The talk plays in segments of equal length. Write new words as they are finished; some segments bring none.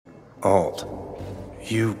Alt,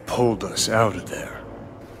 you pulled us out of there.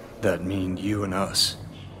 That mean you and us,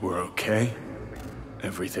 we're okay?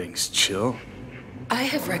 Everything's chill? I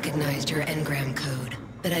have recognized your engram code,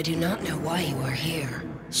 but I do not know why you are here.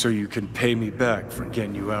 So you can pay me back for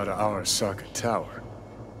getting you out of Arasaka Tower.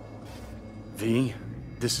 V,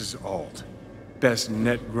 this is Alt. Best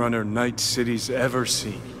netrunner Night City's ever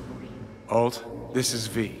seen. Alt, this is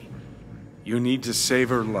V. You need to save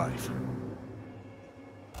her life.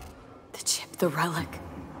 The chip, the relic.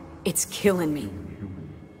 It's killing me.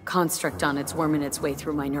 Construct on it's worming its way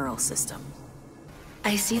through my neural system.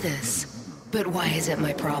 I see this, but why is it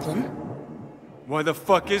my problem? Why the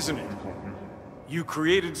fuck isn't it? You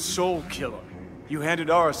created Soul Killer. You handed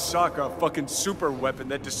Arasaka a fucking super weapon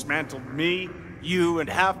that dismantled me, you, and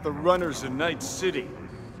half the runners in Night City.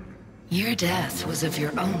 Your death was of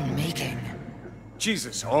your own making.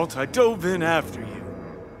 Jesus, Alt, I dove in after you.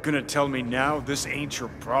 Gonna tell me now this ain't your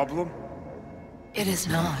problem? It is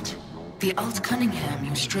not. The Alt Cunningham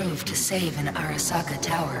you strove to save in Arasaka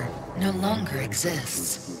Tower no longer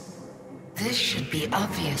exists. This should be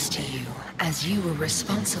obvious to you, as you were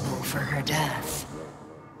responsible for her death.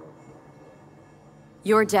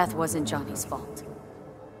 Your death wasn't Johnny's fault.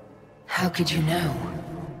 How could you know?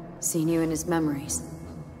 Seen you in his memories.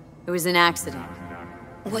 It was an accident.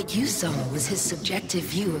 What you saw was his subjective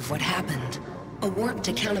view of what happened. A warped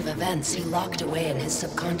account of events he locked away in his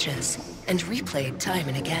subconscious, and replayed time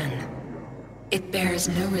and again. It bears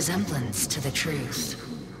no resemblance to the truth.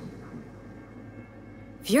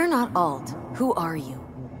 If you're not Alt, who are you?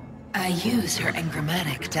 I use her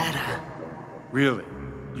engramatic data. Really?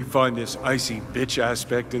 You find this icy bitch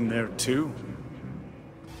aspect in there too?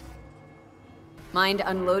 Mind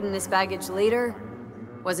unloading this baggage later?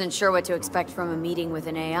 Wasn't sure what to expect from a meeting with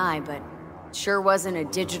an AI, but sure wasn't a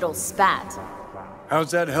digital spat.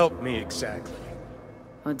 How's that help me exactly?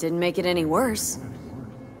 Well, it didn't make it any worse.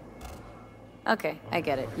 Okay, I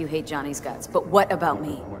get it. You hate Johnny's guts, but what about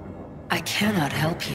me? I cannot help you.